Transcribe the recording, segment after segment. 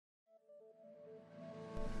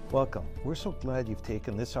Welcome. We're so glad you've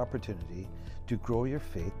taken this opportunity to grow your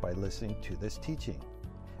faith by listening to this teaching.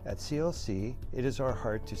 At CLC, it is our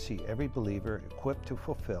heart to see every believer equipped to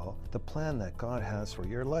fulfill the plan that God has for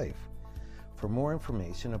your life. For more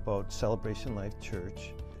information about Celebration Life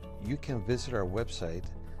Church, you can visit our website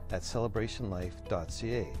at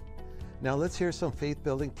celebrationlife.ca. Now let's hear some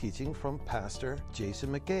faith-building teaching from Pastor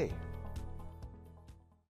Jason McKay.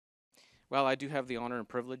 Well, I do have the honor and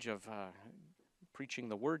privilege of preaching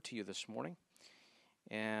the word to you this morning,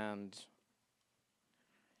 and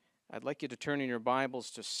I'd like you to turn in your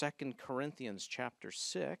Bibles to 2 Corinthians chapter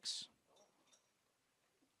 6.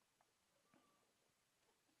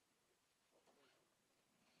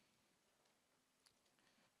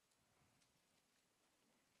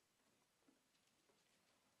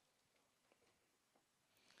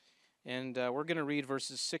 And we're going to read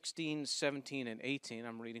verses 16, 17, and 18.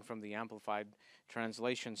 I'm reading from the Amplified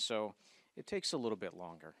Translation, so it takes a little bit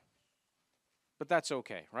longer. But that's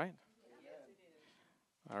okay, right? Yes,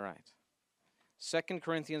 it is. All right. 2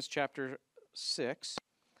 Corinthians chapter 6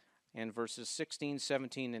 and verses 16,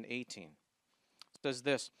 17, and 18. It says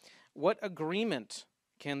this: "What agreement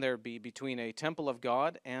can there be between a temple of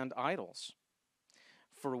God and idols?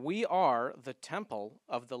 For we are the temple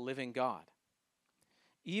of the living God.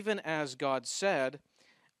 Even as God said,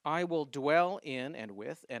 I will dwell in and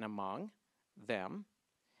with and among them,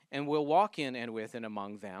 and will walk in and with and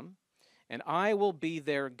among them, and I will be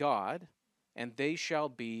their God, and they shall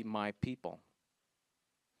be my people.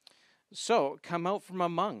 So come out from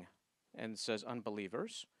among," and it says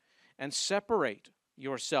unbelievers, "and separate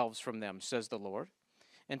yourselves from them, says the Lord,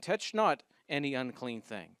 and touch not any unclean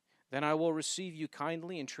thing. Then I will receive you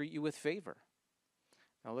kindly and treat you with favor."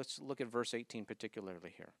 Now let's look at verse 18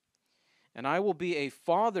 particularly here. "And I will be a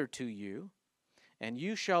father to you, and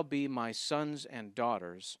you shall be my sons and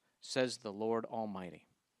daughters, says the Lord Almighty."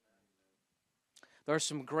 There are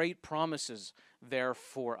some great promises there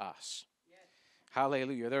for us. Yes.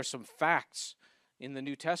 Hallelujah. There are some facts in the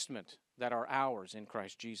New Testament that are ours in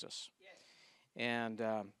Christ Jesus. Yes.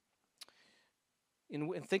 And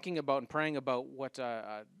in thinking about and praying about what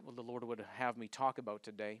the Lord would have me talk about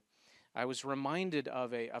today, I was reminded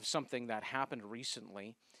of something that happened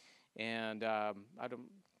recently, and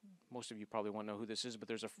most of you probably won't know who this is, but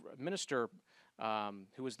there's a minister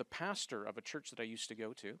who was the pastor of a church that I used to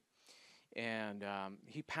go to, and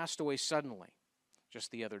he passed away suddenly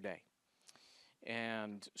just the other day.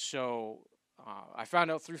 And so I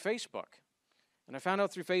found out through Facebook, and I found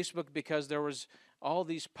out through Facebook because there was all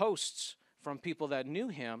these posts from people that knew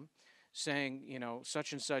him saying,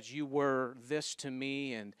 such and such, you were this to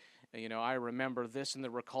me, and I remember this, and they're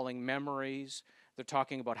recalling memories. They're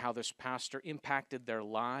talking about how this pastor impacted their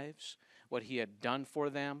lives, what he had done for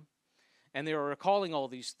them. And they were recalling all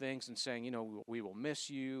these things and saying, we will miss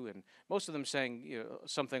you. And most of them saying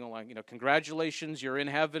something like, congratulations, you're in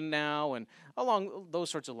heaven now, and along those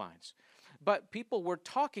sorts of lines. But people were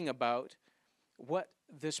talking about what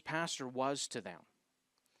this pastor was to them.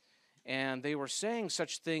 And they were saying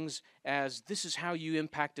such things as, this is how you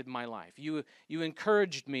impacted my life. You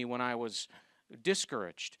encouraged me when I was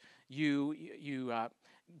discouraged. You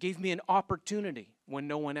gave me an opportunity when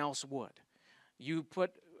no one else would. You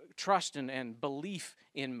put trust and belief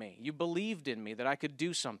in me. You believed in me that I could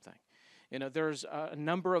do something. There's a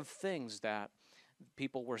number of things that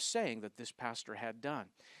people were saying that this pastor had done.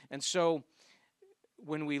 And so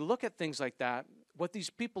when we look at things like that, what these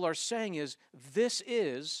people are saying is, this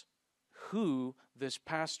is who this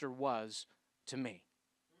pastor was to me.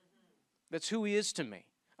 That's who he is to me.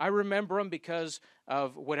 I remember him because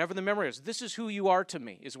of whatever the memory is. This is who you are to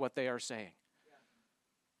me, is what they are saying.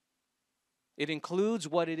 It includes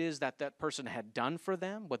what it is that person had done for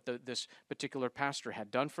them, what this particular pastor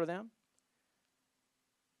had done for them.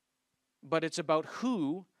 But it's about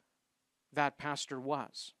who that pastor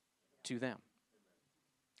was to them.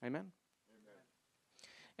 Amen?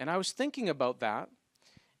 And I was thinking about that,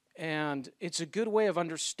 and it's a good way of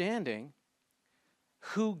understanding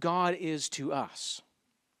who God is to us.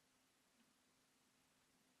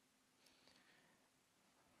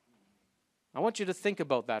 I want you to think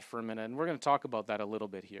about that for a minute, and we're going to talk about that a little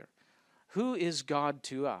bit here. Who is God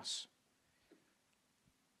to us?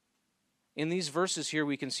 In these verses here,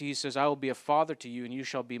 we can see he says, I will be a father to you, and you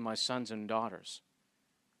shall be my sons and daughters.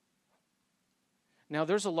 Now,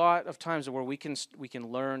 there's a lot of times where we can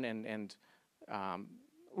learn and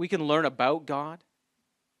we can learn about God.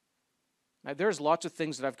 Now, there's lots of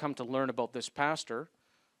things that I've come to learn about this pastor.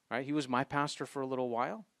 Right? He was my pastor for a little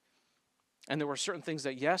while, and there were certain things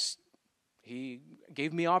that, yes, he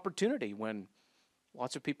gave me opportunity when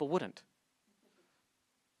lots of people wouldn't.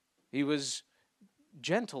 He was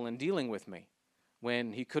gentle in dealing with me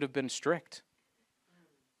when he could have been strict.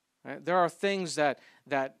 Right? There are things that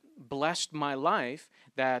blessed my life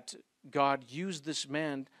that God used this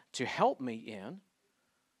man to help me in.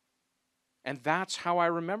 And that's how I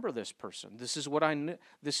remember this person. This is what I knew.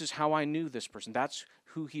 This is how I knew this person. That's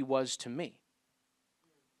who he was to me.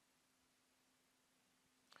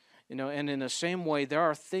 You know, and in the same way, there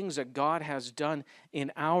are things that God has done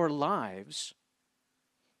in our lives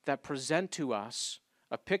that present to us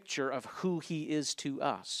a picture of who he is to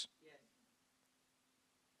us.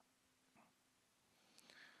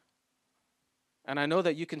 And I know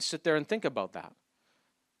that you can sit there and think about that.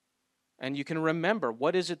 And you can remember,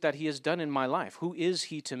 what is it that he has done in my life? Who is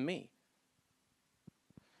he to me?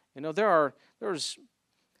 You know, there's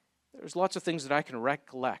lots of things that I can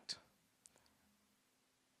recollect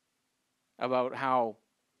about how,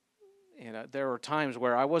 you know, there were times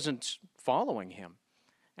where I wasn't following him,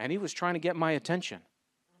 and he was trying to get my attention.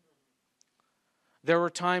 There were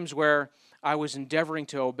times where I was endeavoring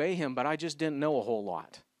to obey him, but I just didn't know a whole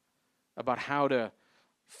lot about how to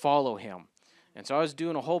follow him. And so I was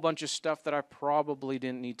doing a whole bunch of stuff that I probably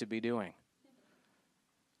didn't need to be doing.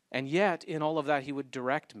 And yet, in all of that, he would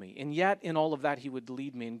direct me. And yet, in all of that, he would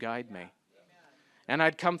lead me and guide me. And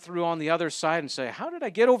I'd come through on the other side and say, how did I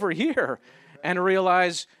get over here? And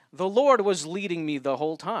realize the Lord was leading me the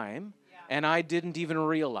whole time, and I didn't even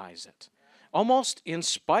realize it. Almost in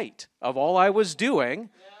spite of all I was doing,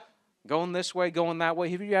 going this way, going that way.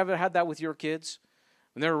 Have you ever had that with your kids?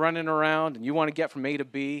 When they're running around and you want to get from A to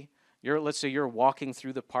B, let's say you're walking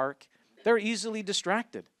through the park, they're easily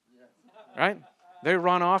distracted, right? They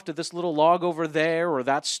run off to this little log over there, or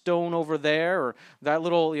that stone over there, or that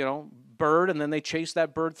little, bird, and then they chase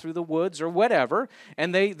that bird through the woods or whatever,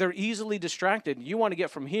 and they're easily distracted. You want to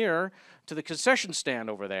get from here to the concession stand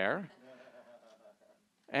over there,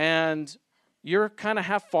 and you're kind of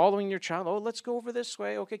half following your child. Oh, let's go over this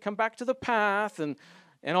way. Okay, come back to the path, and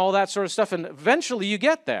all that sort of stuff, and eventually you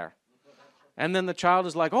get there. And then the child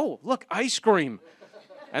is like, oh, look, ice cream.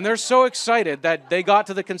 And they're so excited that they got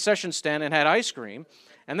to the concession stand and had ice cream.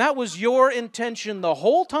 And that was your intention the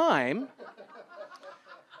whole time.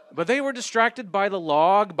 But they were distracted by the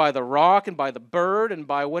log, by the rock, and by the bird, and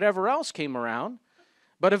by whatever else came around.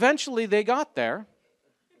 But eventually they got there.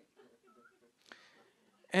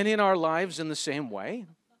 And in our lives, in the same way,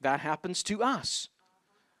 that happens to us.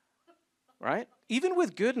 Right? Even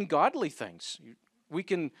with good and godly things. We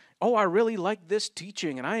can, I really like this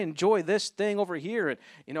teaching, and I enjoy this thing over here,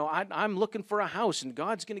 and I'm looking for a house, and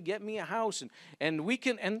God's going to get me a house, and we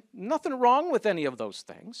can, and nothing wrong with any of those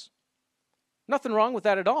things, nothing wrong with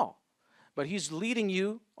that at all. But He's leading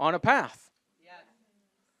you on a path. Yes,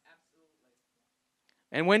 absolutely.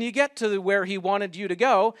 And when you get to where He wanted you to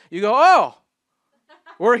go, you go, oh,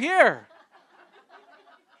 we're here.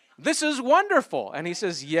 This is wonderful. And He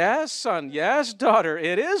says, yes, son, yes, daughter,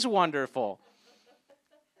 it is wonderful.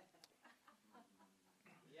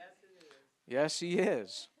 Yes, He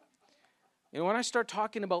is. When I start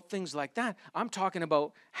talking about things like that, I'm talking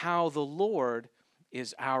about how the Lord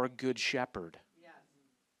is our good shepherd. Yes.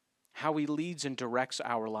 How He leads and directs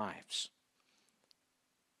our lives.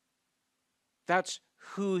 That's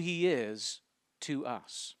who He is to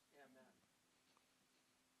us.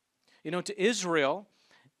 Amen. To Israel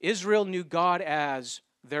knew God as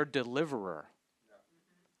their deliverer.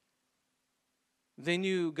 They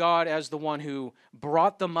knew God as the one who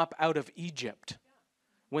brought them up out of Egypt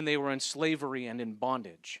when they were in slavery and in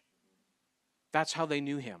bondage. That's how they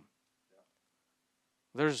knew Him.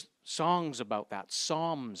 There's songs about that,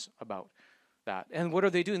 psalms about that. And what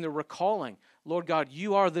are they doing? They're recalling, Lord God,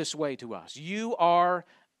 You are this way to us. You are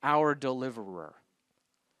our deliverer.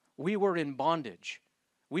 We were in bondage.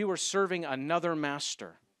 We were serving another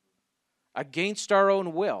master. Against our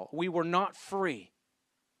own will. We were not free.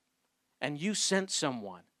 And You sent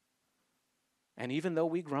someone. And even though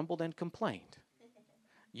we grumbled and complained,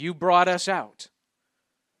 You brought us out.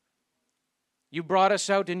 You brought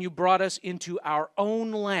us out, and You brought us into our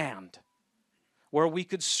own land where we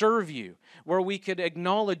could serve You, where we could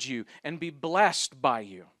acknowledge You and be blessed by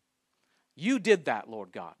You. You did that,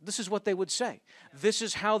 Lord God. This is what they would say. This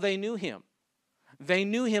is how they knew Him. They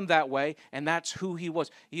knew Him that way, and that's who He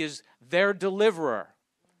was. He is their deliverer.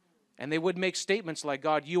 And they would make statements like,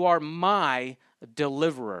 God, You are my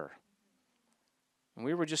deliverer. And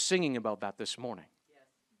we were just singing about that this morning.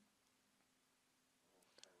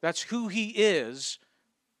 That's who He is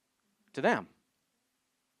to them.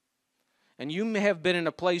 And you may have been in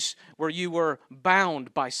a place where you were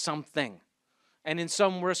bound by something. And in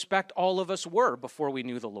some respect, all of us were before we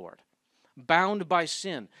knew the Lord. Bound by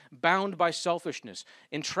sin, bound by selfishness,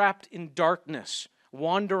 entrapped in darkness,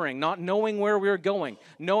 wandering, not knowing where we're going,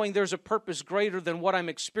 knowing there's a purpose greater than what I'm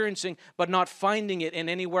experiencing, but not finding it in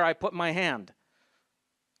anywhere I put my hand.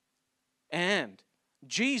 And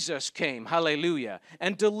Jesus came, hallelujah,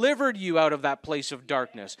 and delivered you out of that place of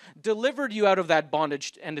darkness, delivered you out of that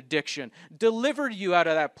bondage and addiction, delivered you out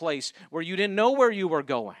of that place where you didn't know where you were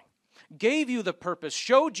going, gave you the purpose,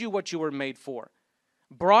 showed you what you were made for,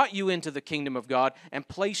 brought you into the kingdom of God, and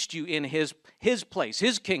placed you in His place,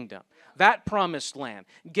 His kingdom, that promised land,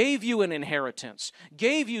 gave you an inheritance,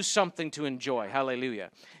 gave you something to enjoy, hallelujah.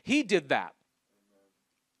 He did that.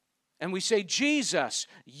 And we say, Jesus,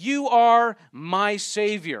 you are my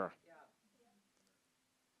Savior.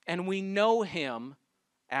 And we know Him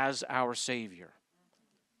as our Savior.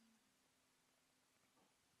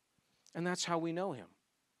 And that's how we know Him.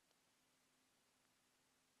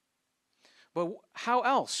 But how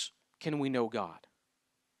else can we know God?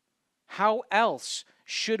 How else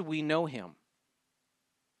should we know Him?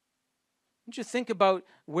 Don't you think about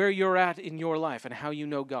where you're at in your life and how you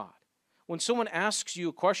know God? When someone asks you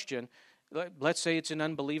a question, let's say it's an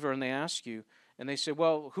unbeliever and they ask you, and they say,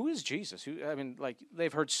 well, who is Jesus?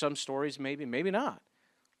 They've heard some stories, maybe not.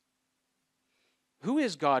 Who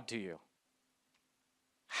is God to you?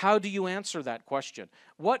 How do you answer that question?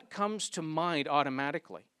 What comes to mind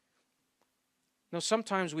automatically? Now,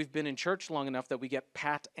 sometimes we've been in church long enough that we get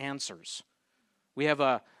pat answers. We have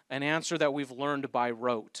an answer that we've learned by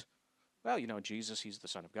rote. Well, Jesus, He's the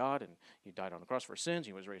Son of God, and He died on the cross for sins.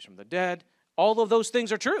 He was raised from the dead. All of those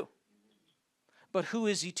things are true. But who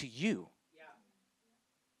is He to you?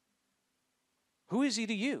 Who is He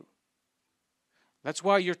to you? That's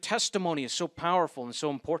why your testimony is so powerful and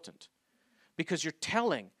so important. Because you're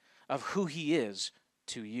telling of who He is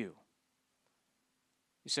to you.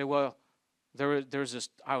 You say, well, there's this,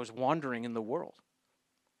 I was wandering in the world.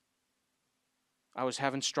 I was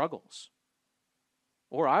having struggles.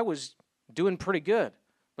 Or I was doing pretty good,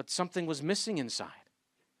 but something was missing inside.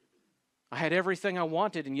 I had everything I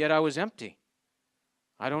wanted, and yet I was empty.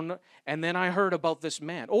 I don't know. And then I heard about this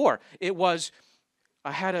man. Or it was,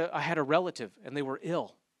 I had a relative, and they were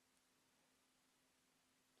ill.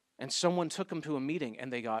 And someone took them to a meeting,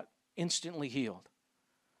 and they got instantly healed.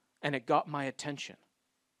 And it got my attention.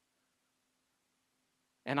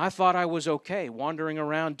 And I thought I was okay, wandering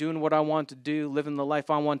around, doing what I want to do, living the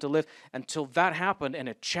life I want to live, until that happened, and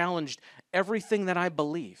it challenged everything that I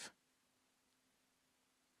believe.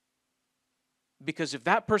 Because if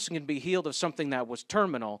that person can be healed of something that was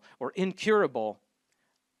terminal or incurable,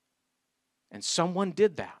 and someone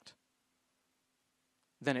did that,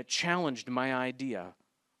 then it challenged my idea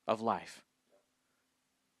of life.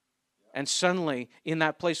 And suddenly, in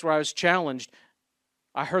that place where I was challenged,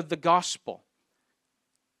 I heard the gospel.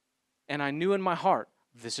 And I knew in my heart,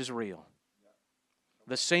 this is real.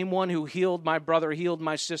 The same one who healed my brother, healed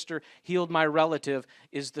my sister, healed my relative,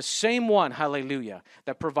 is the same one, hallelujah,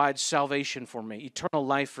 that provides salvation for me, eternal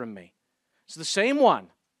life for me. It's the same one.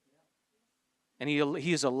 And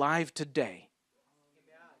he is alive today.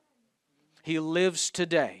 He lives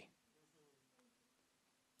today.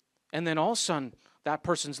 And then all of a sudden, that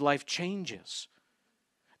person's life changes.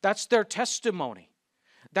 That's their testimony.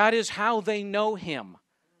 That is how they know Him.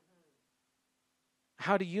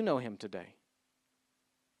 How do you know Him today?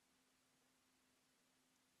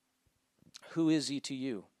 Who is He to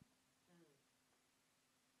you?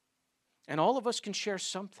 And all of us can share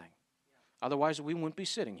something. Otherwise, we wouldn't be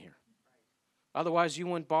sitting here. Otherwise, you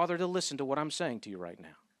wouldn't bother to listen to what I'm saying to you right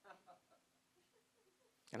now.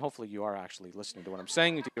 And hopefully you are actually listening to what I'm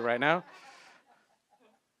saying to you right now.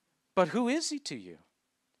 But who is He to you?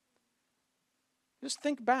 Just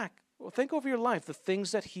think back. Well, think over your life, the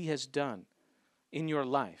things that He has done in your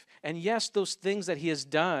life. And yes, those things that He has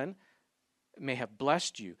done may have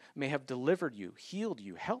blessed you, may have delivered you, healed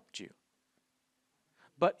you, helped you.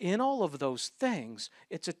 But in all of those things,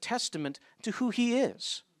 it's a testament to who He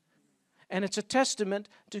is. And it's a testament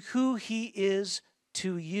to who He is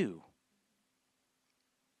to you.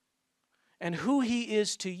 And who He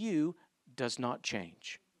is to you does not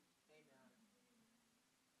change.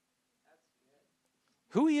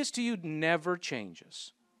 Who He is to you never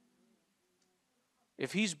changes.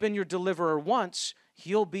 If He's been your deliverer once,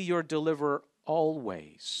 He'll be your deliverer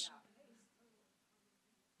always.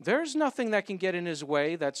 There's nothing that can get in His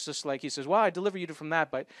way that's just like He says, well, I deliver you from that,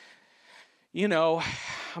 but,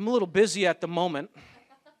 I'm a little busy at the moment.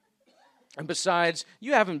 And besides,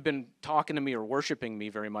 you haven't been talking to me or worshiping me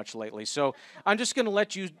very much lately, so I'm just going to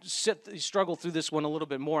let you struggle through this one a little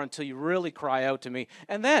bit more until you really cry out to me.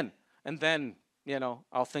 And then,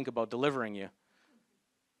 I'll think about delivering you.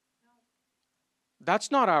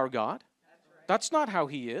 That's not our God. That's not how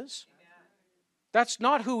He is. That's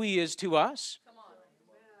not who He is to us.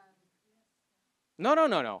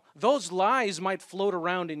 No. Those lies might float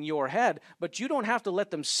around in your head, but you don't have to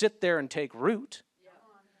let them sit there and take root.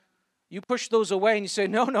 You push those away and you say,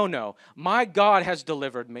 no. My God has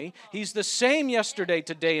delivered me. He's the same yesterday,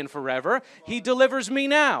 today, and forever. He delivers me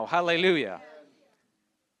now. Hallelujah.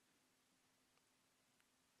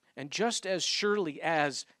 And just as surely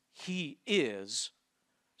as He is,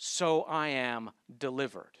 so I am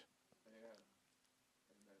delivered.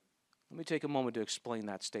 Let me take a moment to explain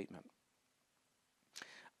that statement.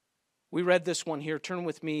 We read this one here. Turn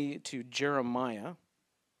with me to Jeremiah.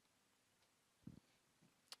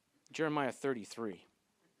 Jeremiah 33.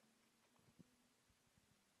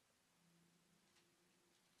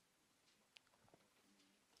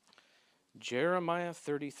 Jeremiah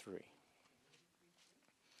 33.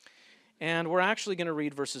 And we're actually going to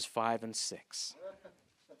read verses 5 and 6.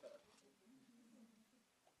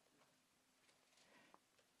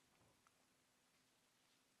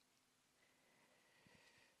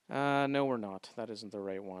 No, we're not. That isn't the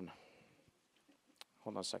right one.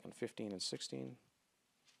 Hold on a second. 15 and 16.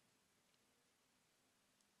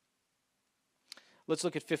 Let's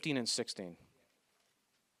look at 15 and 16.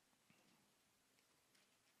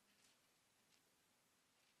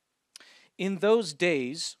 In those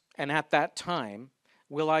days and at that time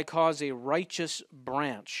will I cause a righteous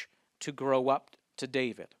branch to grow up to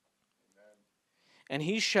David. And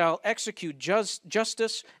he shall execute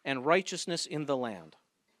justice and righteousness in the land.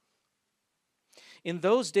 In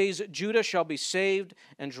those days Judah shall be saved,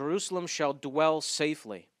 and Jerusalem shall dwell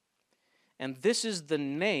safely. And this is the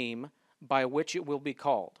name by which it will be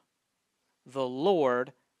called: the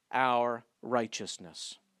Lord our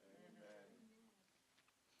righteousness.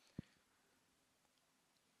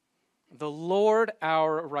 The Lord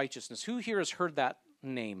our righteousness. Who here has heard that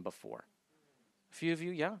name before? A few of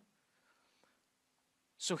you, yeah?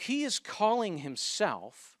 So He is calling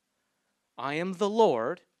Himself, I am the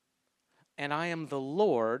Lord, and I am the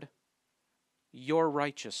Lord, your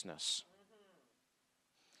righteousness.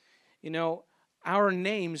 You know, our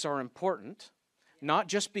names are important, not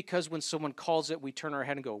just because when someone calls it, we turn our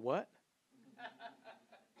head and go, what?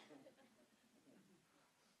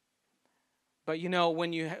 But you know,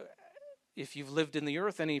 if you've lived in the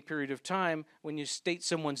earth any period of time, when you state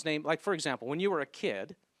someone's name, like for example, when you were a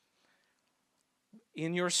kid,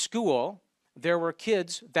 in your school, there were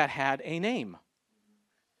kids that had a name.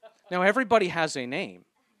 Now, everybody has a name.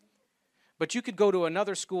 But you could go to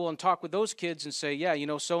another school and talk with those kids and say, yeah, you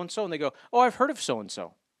know, so-and-so. And they go, oh, I've heard of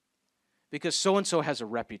so-and-so. Because so-and-so has a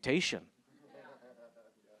reputation.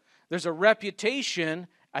 There's a reputation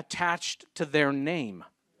attached to their name.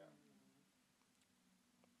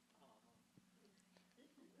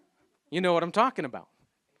 You know what I'm talking about.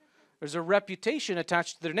 There's a reputation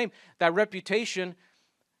attached to their name. That reputation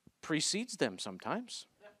precedes them sometimes.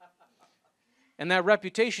 And that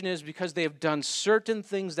reputation is because they have done certain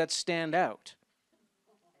things that stand out.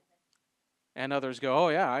 And others go, oh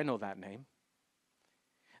yeah, I know that name.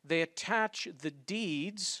 They attach the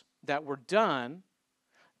deeds that were done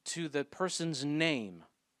to the person's name.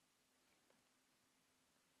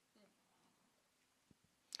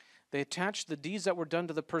 They attach the deeds that were done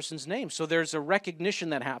to the person's name. So there's a recognition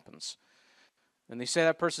that happens. And they say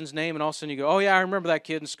that person's name, and all of a sudden you go, oh yeah, I remember that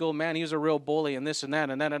kid in school. Man, he was a real bully, and this and that,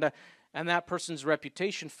 and that, and that. And that person's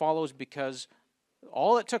reputation follows because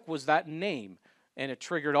all it took was that name, and it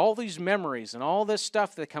triggered all these memories and all this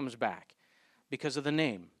stuff that comes back because of the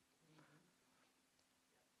name.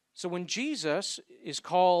 So when Jesus is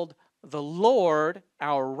called the Lord,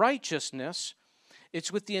 our righteousness,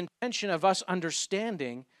 it's with the intention of us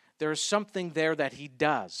understanding there is something there that He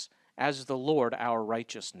does as the Lord, our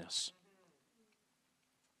righteousness.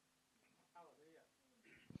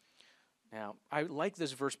 Now, I like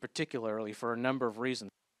this verse particularly for a number of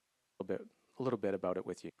reasons. A little bit about it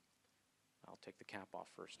with you. I'll take the cap off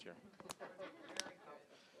first here.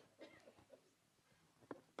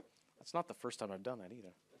 That's not the first time I've done that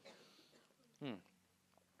either.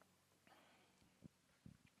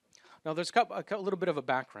 Now, there's a little bit of a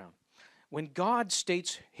background. When God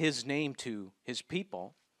states His name to His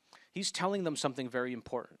people, He's telling them something very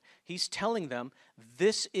important. He's telling them,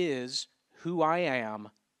 this is who I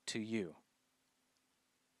am to you.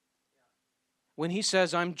 When He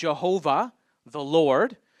says, I'm Jehovah, the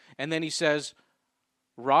Lord, and then He says,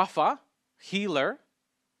 Rapha, healer,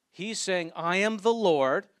 He's saying, I am the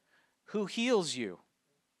Lord who heals you.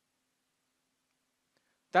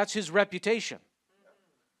 That's His reputation.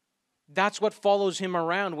 That's what follows Him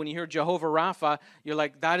around. When you hear Jehovah Rapha, you're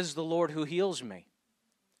like, that is the Lord who heals me.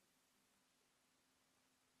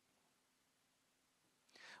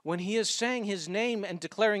 When he is saying his name and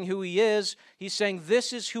declaring who he is, he's saying,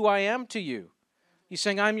 this is who I am to you. He's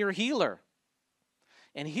saying, I'm your healer.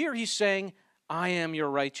 And here he's saying, I am your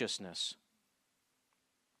righteousness.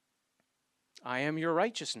 I am your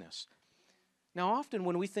righteousness. Now, often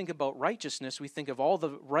when we think about righteousness, we think of all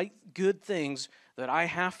the right, good things that I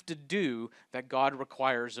have to do that God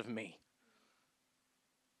requires of me.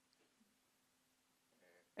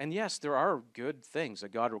 And yes, there are good things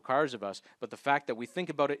that God requires of us, but the fact that we think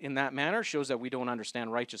about it in that manner shows that we don't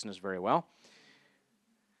understand righteousness very well.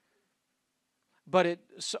 But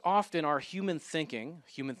it's often our human thinking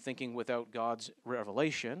without God's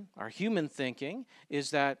revelation, our human thinking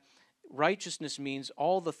is that righteousness means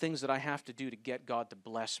all the things that I have to do to get God to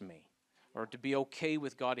bless me or to be okay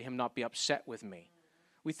with God and him not be upset with me.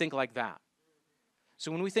 We think like that.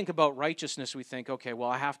 So when we think about righteousness, we think, okay, well,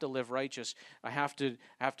 I have to live righteous. I have to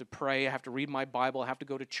pray. I have to read my Bible. I have to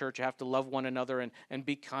go to church. I have to love one another and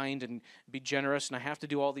be kind and be generous. And I have to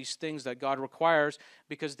do all these things that God requires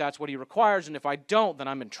because that's what he requires. And if I don't, then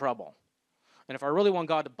I'm in trouble. And if I really want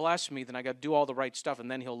God to bless me, then I got to do all the right stuff, and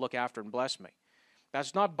then he'll look after and bless me.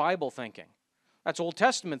 That's not Bible thinking. That's Old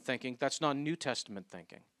Testament thinking. That's not New Testament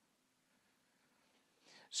thinking.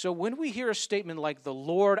 So when we hear a statement like the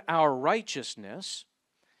Lord our righteousness,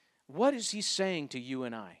 what is he saying to you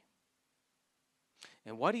and I?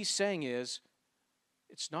 And what he's saying is,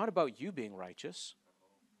 it's not about you being righteous.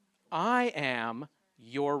 I am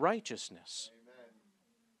your righteousness.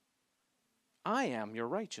 I am your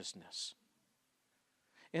righteousness.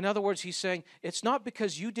 In other words, he's saying, it's not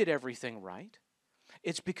because you did everything right.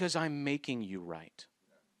 It's because I'm making you right.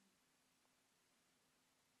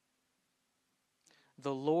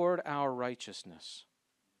 The Lord our righteousness.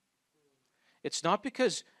 It's not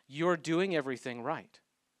because you're doing everything right.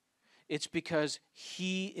 It's because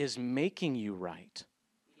he is making you right.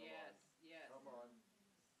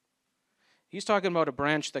 He's talking about a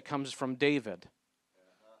branch that comes from David,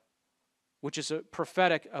 which is a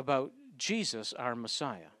prophetic about Jesus, our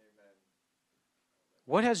Messiah.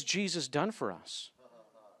 What has Jesus done for us?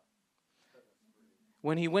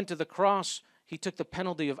 When he went to the cross, he took the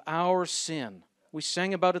penalty of our sin. We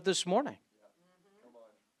sang about it this morning.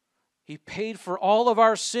 He paid for all of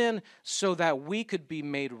our sin so that we could be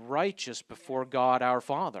made righteous before God our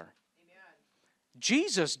Father.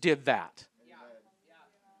 Jesus did that.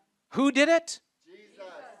 Who did it? Jesus.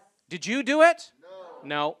 Did you do it?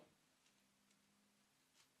 No.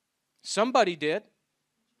 Somebody did.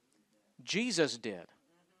 Jesus did.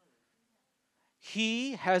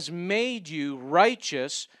 He has made you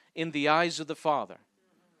righteous in the eyes of the Father.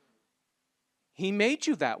 He made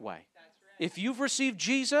you that way. If you've received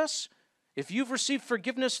Jesus, if you've received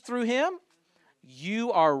forgiveness through him,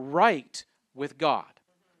 you are right with God.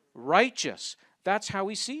 Righteous. That's how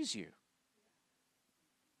he sees you.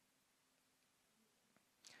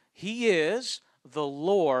 He is the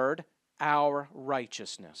Lord our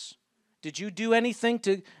righteousness. Did you do anything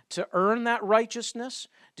to earn that righteousness?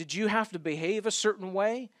 Did you have to behave a certain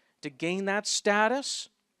way to gain that status?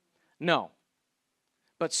 No.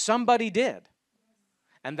 But somebody did.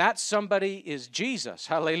 And that somebody is Jesus.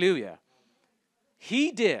 Hallelujah.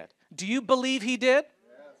 He did. Do you believe he did?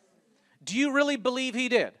 Yes. Do you really believe he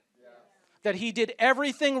did? Yes. That he did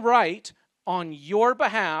everything right on your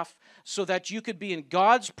behalf so that you could be in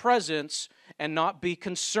God's presence and not be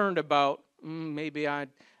concerned about, maybe I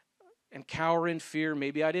and cower in fear.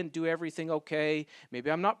 Maybe I didn't do everything okay.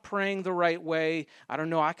 Maybe I'm not praying the right way. I don't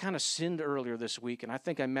know. I kind of sinned earlier this week, and I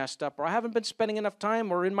think I messed up, or I haven't been spending enough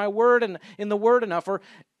time or in my word and in the word enough. Or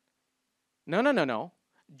No.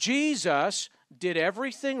 Jesus did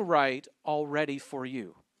everything right already for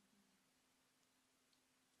you.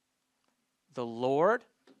 The Lord,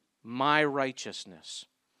 my righteousness.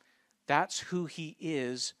 That's who he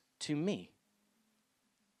is to me.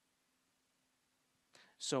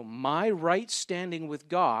 So my right standing with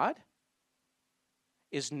God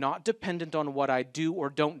is not dependent on what I do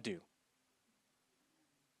or don't do.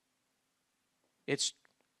 It's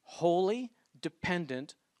wholly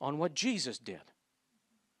dependent on what Jesus did.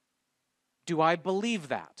 Do I believe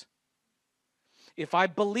that? If I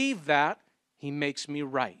believe that, he makes me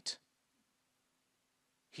right.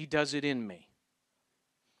 He does it in me.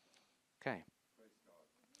 Okay.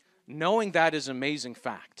 Knowing that is an amazing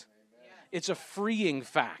fact. It's a freeing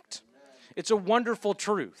fact. It's a wonderful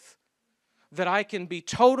truth that I can be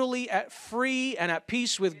totally free and at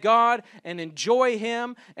peace with God and enjoy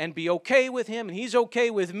him and be okay with him and he's okay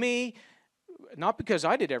with me, not because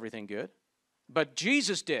I did everything good, but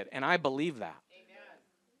Jesus did, and I believe that. Amen.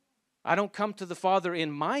 I don't come to the Father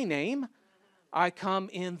in my name. I come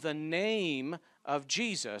in the name of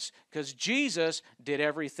Jesus, because Jesus did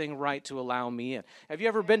everything right to allow me in. Have you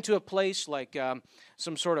ever been to a place like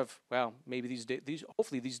some sort of, well, maybe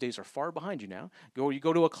hopefully these days are far behind you now. You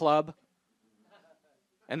go to a club,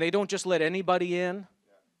 and they don't just let anybody in.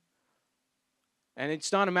 And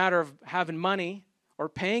it's not a matter of having money or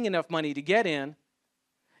paying enough money to get in.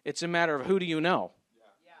 It's a matter of who do you know.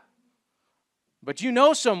 But you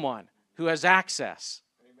know someone who has access.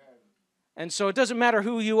 And so it doesn't matter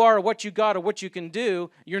who you are or what you got or what you can do,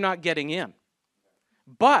 you're not getting in.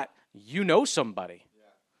 But you know somebody.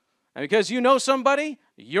 And because you know somebody,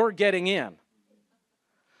 you're getting in.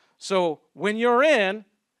 So when you're in,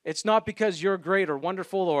 it's not because you're great or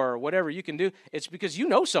wonderful or whatever you can do. It's because you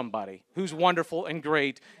know somebody who's wonderful and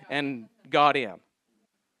great and got in.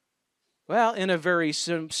 Well, in a very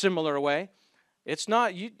similar way, it's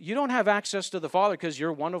not, you don't have access to the Father because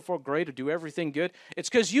you're wonderful, great, or do everything good. It's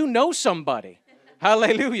because you know somebody.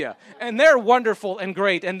 Hallelujah. And they're wonderful and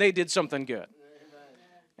great, and they did something good.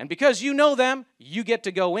 And because you know them, you get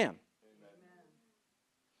to go in.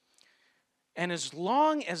 And as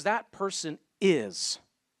long as that person is,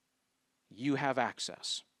 you have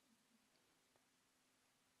access.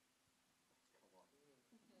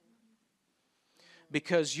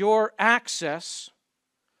 Because your access,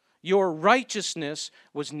 your righteousness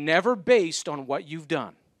was never based on what you've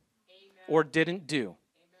done or didn't do.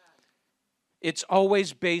 It's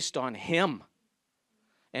always based on Him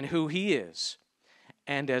and who He is.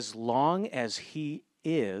 And as long as He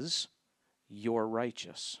is, you're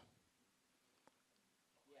righteous.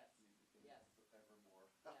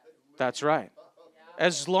 That's right.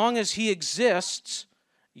 As long as He exists,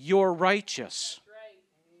 you're righteous.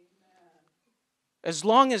 As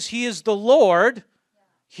long as He is the Lord,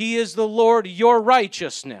 He is the Lord, your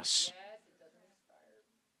righteousness.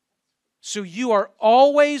 So you are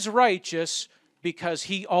always righteous because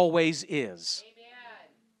He always is.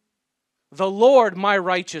 The Lord, my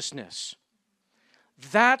righteousness.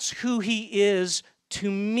 That's who He is to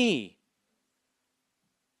me.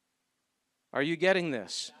 Are you getting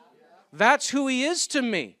this? That's who He is to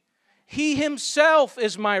me. He Himself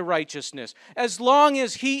is my righteousness. As long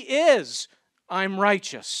as He is, I'm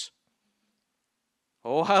righteous.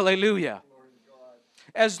 Oh, hallelujah.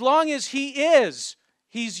 As long as He is,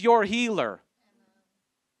 He's your healer.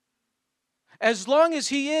 As long as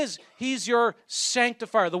He is, He's your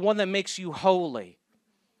sanctifier, the one that makes you holy.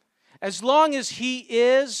 As long as He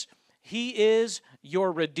is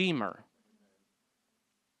your redeemer.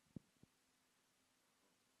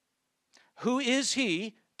 Who is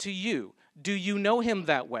He to you? Do you know Him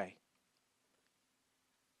that way?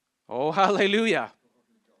 Oh, hallelujah.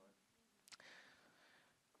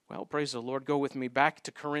 Well, praise the Lord. Go with me back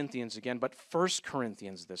to Corinthians again, but 1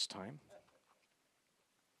 Corinthians this time.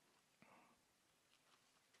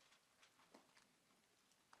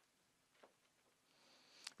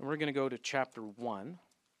 And we're going to go to chapter 1.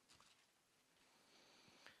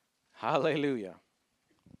 Hallelujah.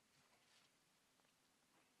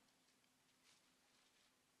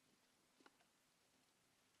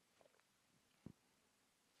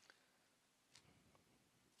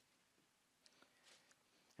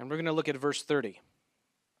 And we're going to look at verse 30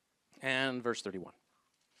 and verse 31.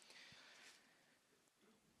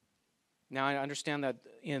 Now, I understand that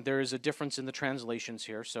there is a difference in the translations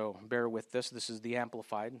here, so bear with this. This is the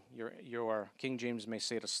Amplified. Your King James may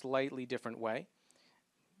say it a slightly different way,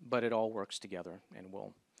 but it all works together, and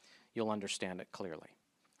you'll understand it clearly.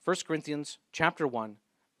 1 Corinthians chapter 1,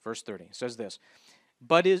 verse 30 says this,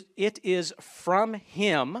 "But it is from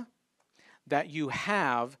Him that you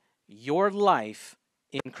have your life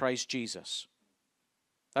in Christ Jesus."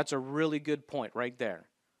 That's a really good point right there.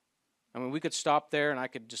 I mean, we could stop there and I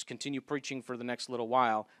could just continue preaching for the next little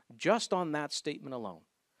while just on that statement alone.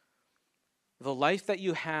 The life that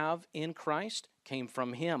you have in Christ came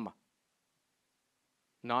from Him,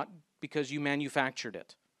 not because you manufactured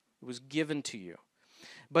it. It was given to you.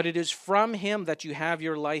 But it is from Him that you have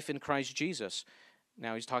your life in Christ Jesus.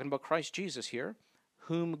 Now, he's talking about Christ Jesus here,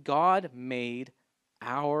 whom God made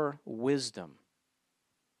our wisdom.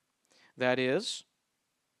 That is,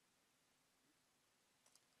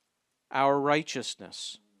 our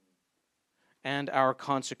righteousness and our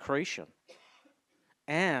consecration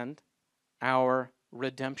and our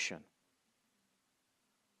redemption.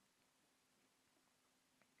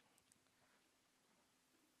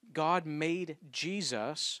 God made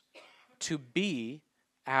Jesus to be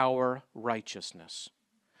our righteousness.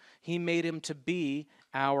 He made Him to be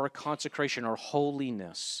our consecration or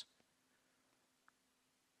holiness.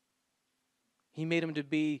 He made Him to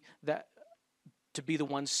be the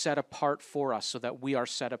one set apart for us so that we are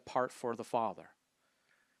set apart for the Father.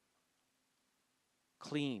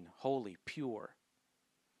 clean, holy, pure.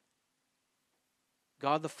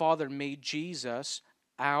 God the Father made Jesus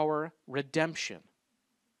our redemption.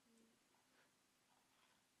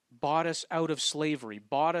 Bought us out of slavery,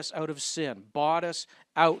 bought us out of sin, bought us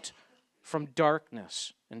out from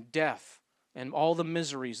darkness and death and all the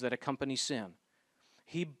miseries that accompany sin.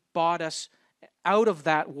 He bought us out of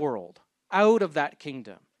that world, out of that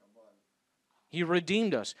kingdom. He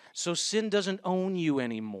redeemed us. So sin doesn't own you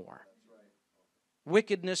anymore.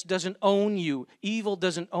 Wickedness doesn't own you. Evil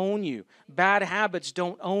doesn't own you. Bad habits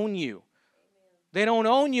don't own you. They don't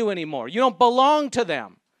own you anymore. You don't belong to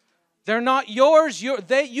them. They're not yours. You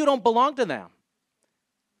don't belong to them.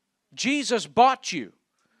 Jesus bought you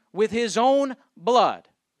with His own blood,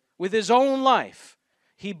 with His own life.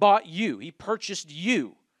 He bought you. He purchased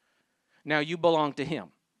you. Now you belong to Him.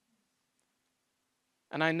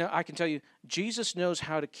 And I can tell you, Jesus knows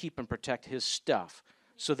how to keep and protect His stuff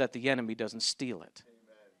so that the enemy doesn't steal it,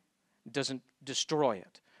 doesn't destroy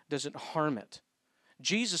it, doesn't harm it.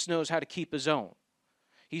 Jesus knows how to keep His own.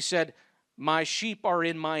 He said, my sheep are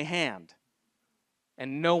in my hand,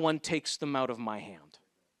 and no one takes them out of my hand.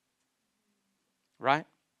 Right?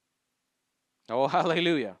 Oh,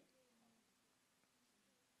 hallelujah.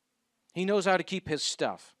 He knows how to keep His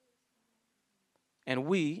stuff. And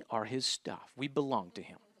we are His stuff. We belong to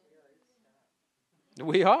Him.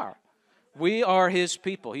 We are. We are His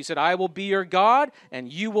people. He said, I will be your God,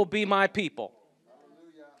 and you will be my people.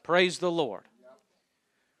 Praise the Lord.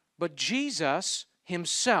 But Jesus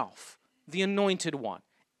Himself, the Anointed One,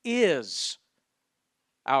 is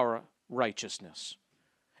our righteousness.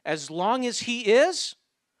 As long as He is,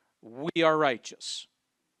 we are righteous.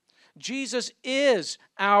 Jesus is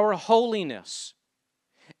our holiness.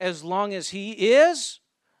 As long as He is,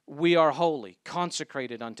 we are holy,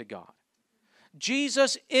 consecrated unto God.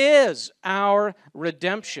 Jesus is our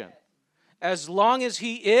redemption. As long as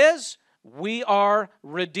He is, we are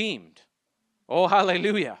redeemed. Oh,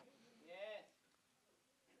 hallelujah.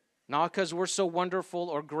 Not because we're so wonderful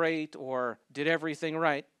or great or did everything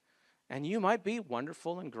right. And you might be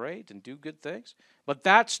wonderful and great and do good things. But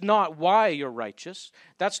that's not why you're righteous.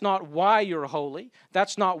 That's not why you're holy.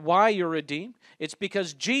 That's not why you're redeemed. It's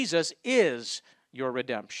because Jesus is your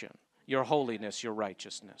redemption, your holiness, your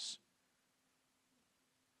righteousness.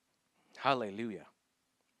 Hallelujah.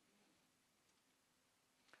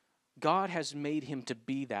 God has made Him to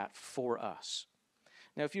be that for us.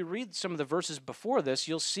 Now, if you read some of the verses before this,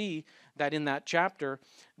 you'll see that in that chapter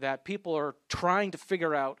that people are trying to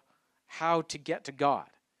figure out how to get to God,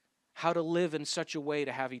 how to live in such a way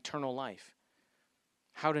to have eternal life,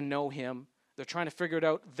 how to know Him. They're trying to figure it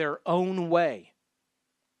out their own way.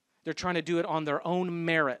 They're trying to do it on their own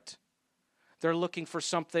merit. They're looking for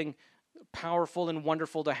something powerful and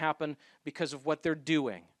wonderful to happen because of what they're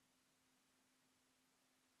doing.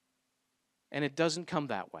 And it doesn't come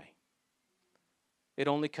that way. It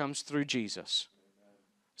only comes through Jesus.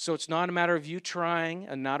 So it's not a matter of you trying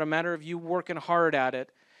and not a matter of you working hard at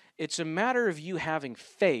it. It's a matter of you having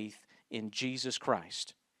faith in Jesus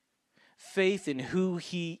Christ. Faith in who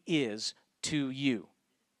He is to you.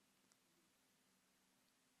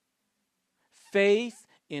 Faith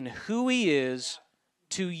in who He is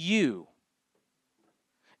to you.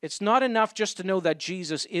 It's not enough just to know that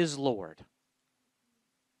Jesus is Lord.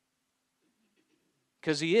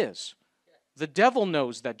 Because He is. The devil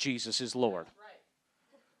knows that Jesus is Lord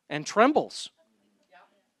and trembles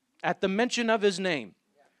at the mention of His name.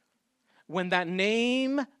 When that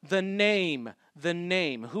name,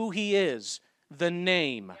 who He is, the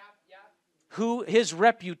name, who His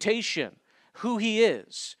reputation, who He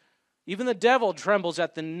is. Even the devil trembles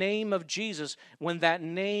at the name of Jesus when that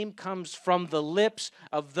name comes from the lips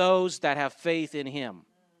of those that have faith in Him.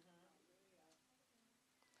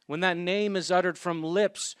 When that name is uttered from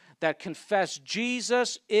lips that confess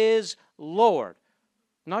Jesus is Lord.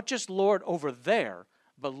 Not just Lord over there,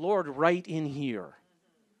 but Lord right in here.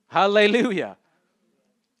 Hallelujah.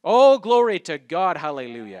 Oh, glory to God.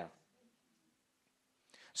 Hallelujah.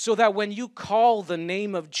 So that when you call the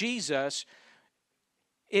name of Jesus,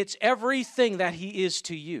 it's everything that He is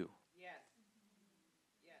to you.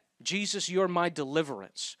 Jesus, you're my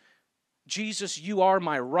deliverance. Jesus, you are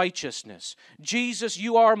my righteousness. Jesus,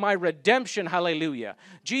 you are my redemption. Hallelujah.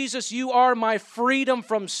 Jesus, you are my freedom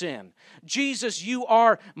from sin. Jesus, you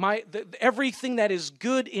are everything that is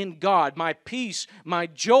good in God, my peace, my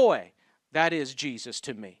joy. That is Jesus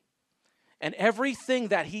to me. And everything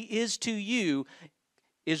that He is to you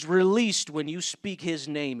is released when you speak His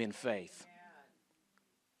name in faith.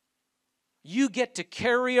 You get to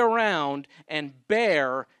carry around and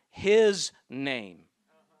bear His name.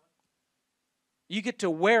 You get to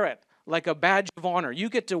wear it like a badge of honor. You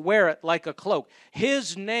get to wear it like a cloak.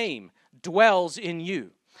 His name dwells in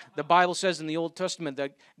you. The Bible says in the Old Testament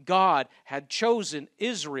that God had chosen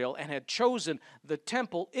Israel and had chosen the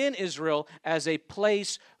temple in Israel as a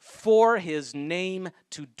place for His name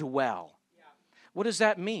to dwell. What does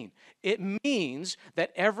that mean? It means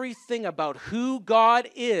that everything about who God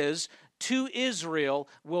is to Israel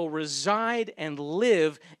will reside and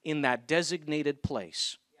live in that designated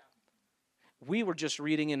place. We were just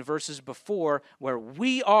reading in verses before where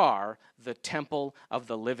we are the temple of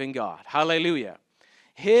the living God. Hallelujah.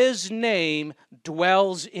 His name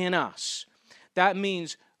dwells in us. That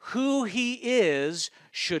means who He is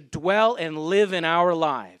should dwell and live in our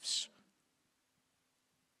lives.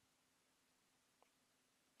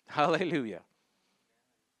 Hallelujah.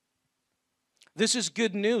 This is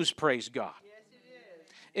good news, praise God.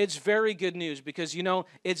 It's very good news because, you know,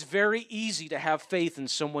 it's very easy to have faith in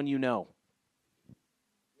someone you know.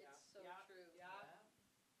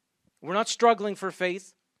 We're not struggling for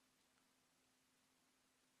faith.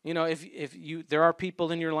 You know, if there are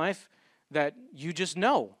people in your life that you just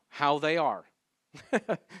know how they are.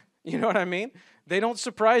 You know what I mean? They don't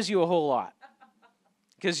surprise you a whole lot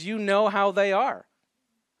because you know how they are.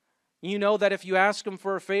 You know that if you ask them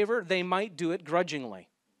for a favor, they might do it grudgingly.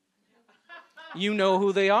 You know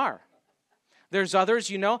who they are. There's others,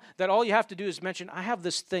 you know, that all you have to do is mention, I have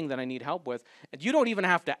this thing that I need help with. And you don't even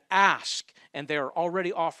have to ask, and they're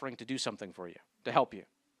already offering to do something for you, to help you.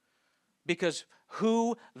 Because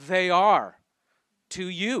who they are to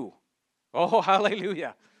you. Oh,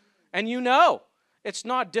 hallelujah. And you know, it's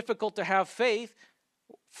not difficult to have faith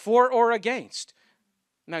for or against.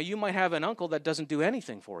 Now, you might have an uncle that doesn't do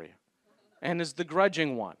anything for you and is the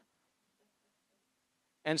grudging one.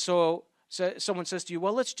 And so someone says to you,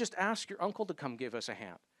 well, let's just ask your uncle to come give us a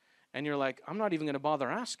hand. And you're like, I'm not even going to bother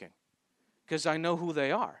asking because I know who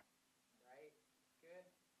they are.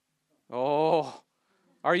 Oh,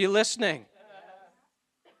 are you listening?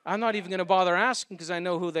 I'm not even going to bother asking because I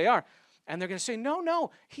know who they are. And they're going to say, no,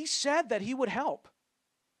 he said that he would help.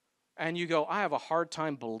 And you go, I have a hard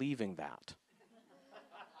time believing that.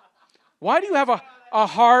 Why do you have a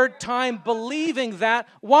hard time believing that?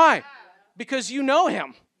 Why? Because you know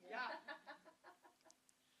him.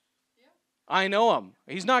 I know him.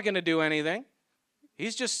 He's not going to do anything.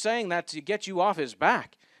 He's just saying that to get you off his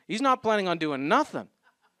back. He's not planning on doing nothing.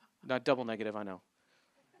 Not double negative, I know.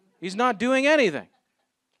 He's not doing anything.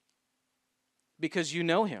 Because you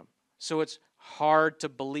know him. So it's hard to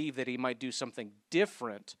believe that he might do something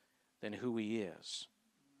different than who he is.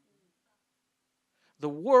 The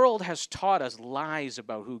world has taught us lies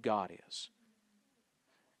about who God is.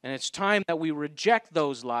 And it's time that we reject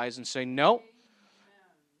those lies and say, no,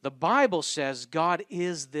 the Bible says God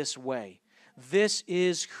is this way. This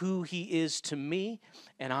is who he is to me,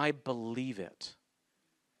 and I believe it.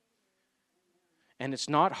 And it's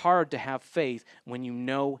not hard to have faith when you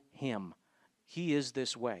know him. He is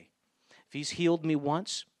this way. If he's healed me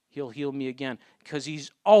once, he'll heal me again because he's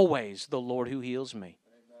always the Lord who heals me.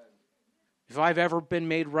 If I've ever been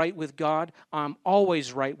made right with God, I'm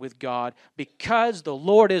always right with God because the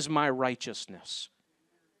Lord is my righteousness.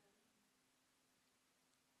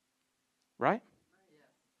 Right?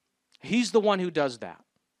 He's the one who does that.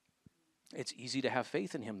 It's easy to have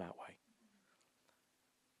faith in him that way.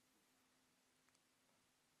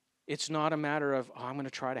 It's not a matter of, I'm going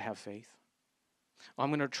to try to have faith. I'm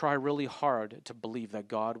going to try really hard to believe that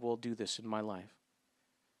God will do this in my life.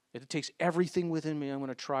 It takes everything within me. I'm going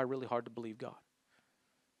to try really hard to believe God.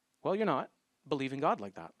 Well, you're not believing God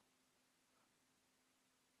like that.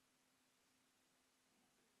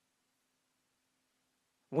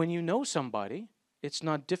 When you know somebody, it's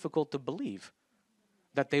not difficult to believe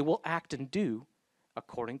that they will act and do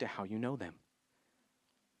according to how you know them.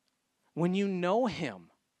 When you know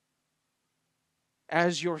him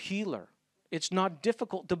as your healer, it's not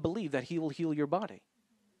difficult to believe that he will heal your body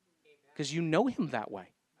because you know him that way.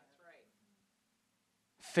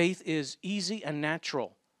 Faith is easy and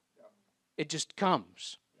natural. It just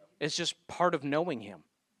comes. It's just part of knowing him.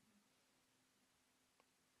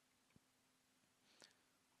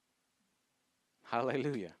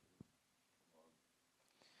 Hallelujah.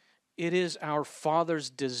 It is our Father's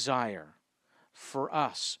desire for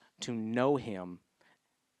us to know him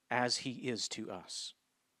as he is to us.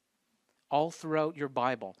 All throughout your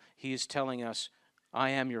Bible, he is telling us,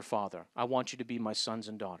 I am your Father. I want you to be my sons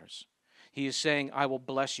and daughters. He is saying, I will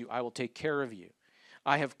bless you. I will take care of you.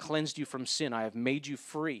 I have cleansed you from sin. I have made you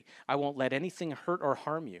free. I won't let anything hurt or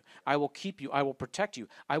harm you. I will keep you. I will protect you.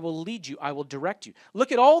 I will lead you. I will direct you.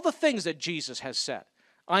 Look at all the things that Jesus has said.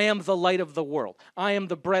 I am the light of the world. I am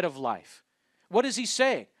the bread of life. What is he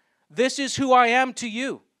saying? This is who I am to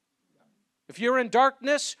you. If you're in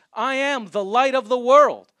darkness, I am the light of the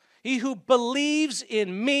world. He who believes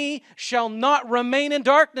in me shall not remain in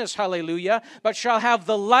darkness, hallelujah, but shall have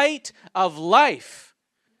the light of life.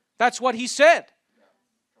 That's what he said,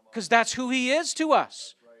 because that's who he is to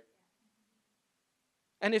us.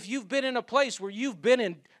 And if you've been in a place where you've been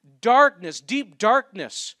in darkness, deep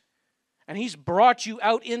darkness, and he's brought you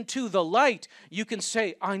out into the light, you can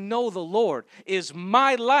say, I know the Lord is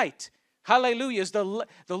my light. Hallelujah. The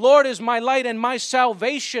Lord is my light and my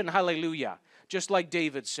salvation. Hallelujah. Just like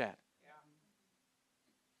David said.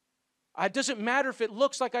 It doesn't matter if it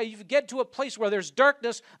looks like you get to a place where there's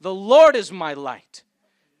darkness, the Lord is my light.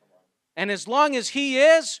 And as long as he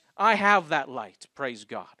is, I have that light. Praise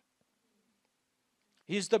God.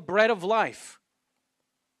 He's the bread of life.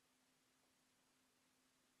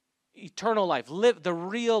 Eternal life. The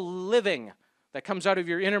real living that comes out of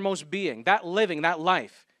your innermost being. That living, that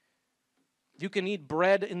life. You can eat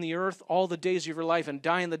bread in the earth all the days of your life and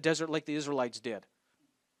die in the desert like the Israelites did.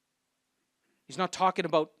 He's not talking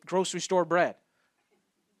about grocery store bread.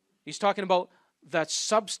 He's talking about that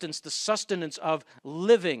substance, the sustenance of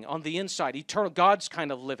living on the inside, eternal, God's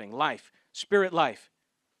kind of living, life, spirit life.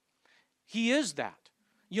 He is that.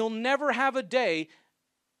 You'll never have a day,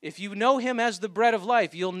 if you know him as the bread of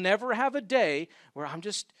life, you'll never have a day where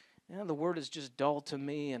the word is just dull to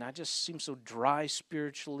me and I just seem so dry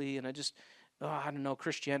spiritually and I don't know,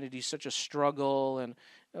 Christianity is such a struggle and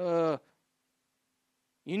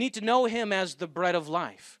you need to know him as the bread of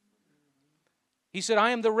life. He said,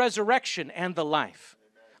 I am the resurrection and the life.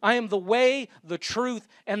 I am the way, the truth,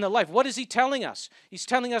 and the life. What is he telling us? He's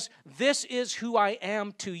telling us, this is who I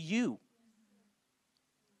am to you.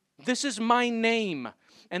 This is my name,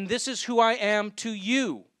 and this is who I am to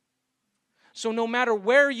you. So no matter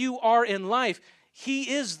where you are in life,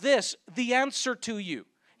 he is the answer to you.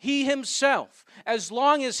 He himself. As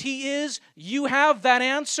long as he is, you have that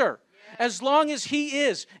answer. As long as he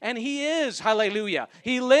is, and he is, hallelujah.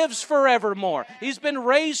 He lives forevermore. He's been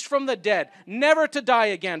raised from the dead, never to die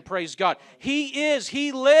again, praise God.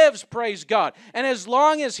 He lives, praise God. And as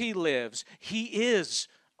long as he lives, he is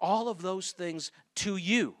all of those things to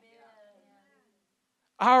you.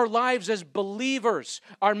 Our lives as believers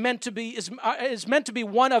are meant to be is meant to be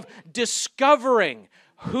one of discovering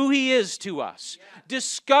who he is to us,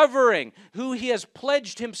 discovering who he has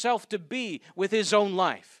pledged himself to be with his own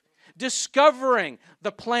life, discovering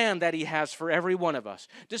the plan that he has for every one of us,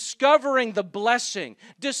 discovering the blessing,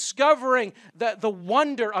 discovering the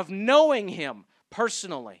wonder of knowing him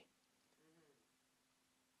personally.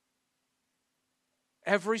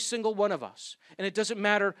 Every single one of us. And it doesn't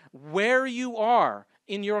matter where you are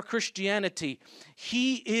in your Christianity,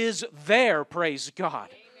 he is there, praise God.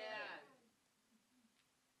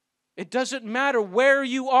 It doesn't matter where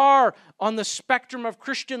you are on the spectrum of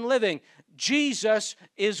Christian living, Jesus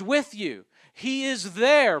is with you. He is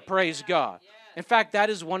there, praise God. In fact, that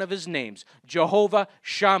is one of his names, Jehovah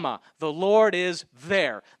Shammah. The Lord is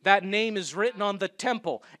there. That name is written on the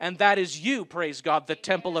temple, and that is you, praise God, the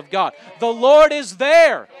temple of God. The Lord is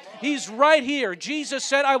there. He's right here. Jesus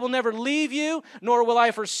said, I will never leave you, nor will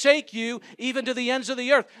I forsake you, even to the ends of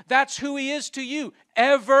the earth. That's who he is to you,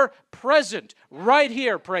 ever present, right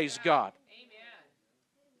here, praise God.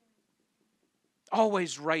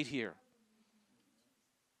 Always right here.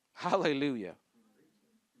 Hallelujah.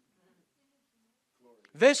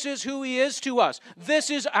 This is who he is to us. This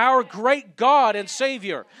is our great God and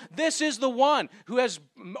Savior. This is the one who has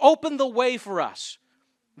opened the way for us.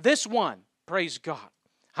 This one, praise God.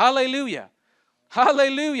 Hallelujah.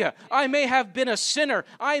 Hallelujah. I may have been a sinner.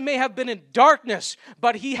 I may have been in darkness,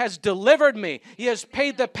 but he has delivered me. He has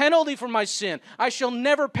paid the penalty for my sin. I shall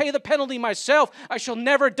never pay the penalty myself. I shall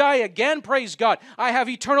never die again, praise God. I have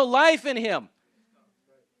eternal life in him.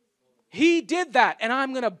 He did that, and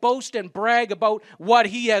I'm going to boast and brag about what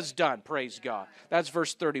he has done. Praise God. That's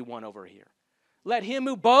verse 31 over here. Let him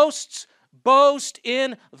who boasts, boast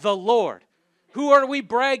in the Lord. Who are we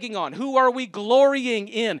bragging on? Who are we glorying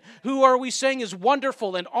in? Who are we saying is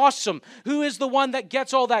wonderful and awesome? Who is the one that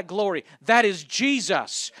gets all that glory? That is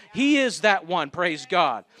Jesus. He is that one, praise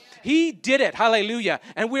God. He did it, hallelujah,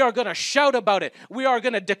 and we are going to shout about it. We are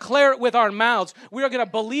going to declare it with our mouths. We are going to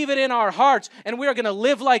believe it in our hearts, and we are going to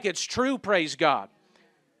live like it's true, praise God.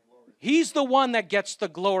 He's the one that gets the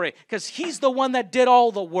glory, because he's the one that did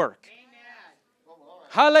all the work.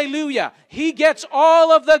 Hallelujah. He gets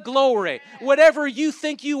all of the glory. Whatever you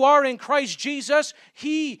think you are in Christ Jesus,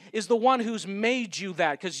 he is the one who's made you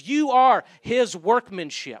that, because you are his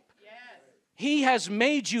workmanship. He has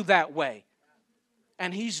made you that way.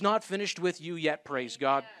 And he's not finished with you yet, praise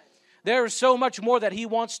God. There is so much more that He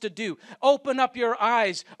wants to do. Open up your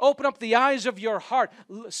eyes. Open up the eyes of your heart.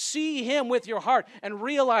 See Him with your heart and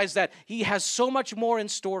realize that He has so much more in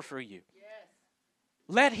store for you. Yes.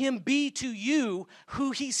 Let Him be to you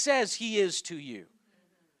who He says He is to you.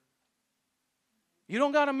 You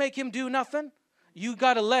don't got to make Him do nothing. You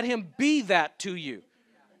got to let Him be that to you.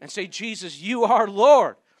 And say, Jesus, you are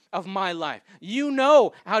Lord of my life. You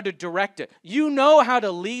know how to direct it. You know how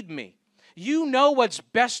to lead me. You know what's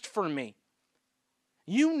best for me.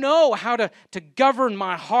 You know how to govern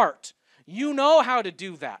my heart. You know how to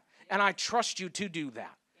do that. And I trust you to do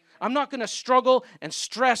that. I'm not going to struggle and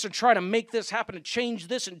stress and try to make this happen and change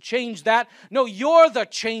this and change that. No, you're the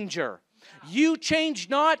changer. You change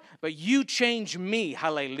not, but you change me.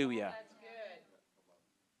 Hallelujah.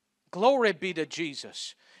 Glory be to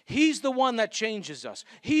Jesus. He's the one that changes us.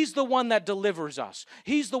 He's the one that delivers us.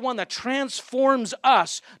 He's the one that transforms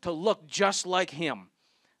us to look just like Him.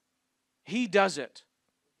 He does it.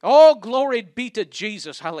 Oh, glory be to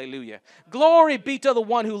Jesus. Hallelujah. Glory be to the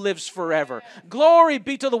one who lives forever. Glory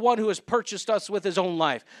be to the one who has purchased us with His own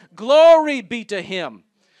life. Glory be to Him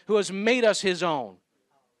who has made us His own.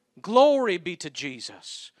 Glory be to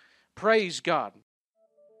Jesus. Praise God.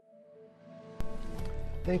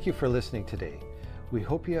 Thank you for listening today. We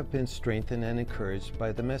hope you have been strengthened and encouraged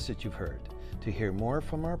by the message you've heard. To hear more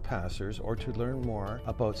from our pastors or to learn more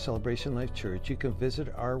about Celebration Life Church, you can visit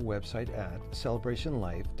our website at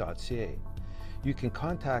celebrationlife.ca. You can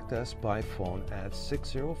contact us by phone at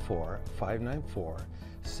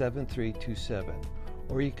 604-594-7327,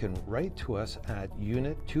 or you can write to us at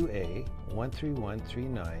Unit 2A,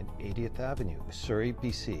 13139 80th Avenue, Surrey,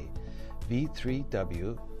 BC,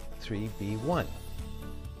 V3W3B1.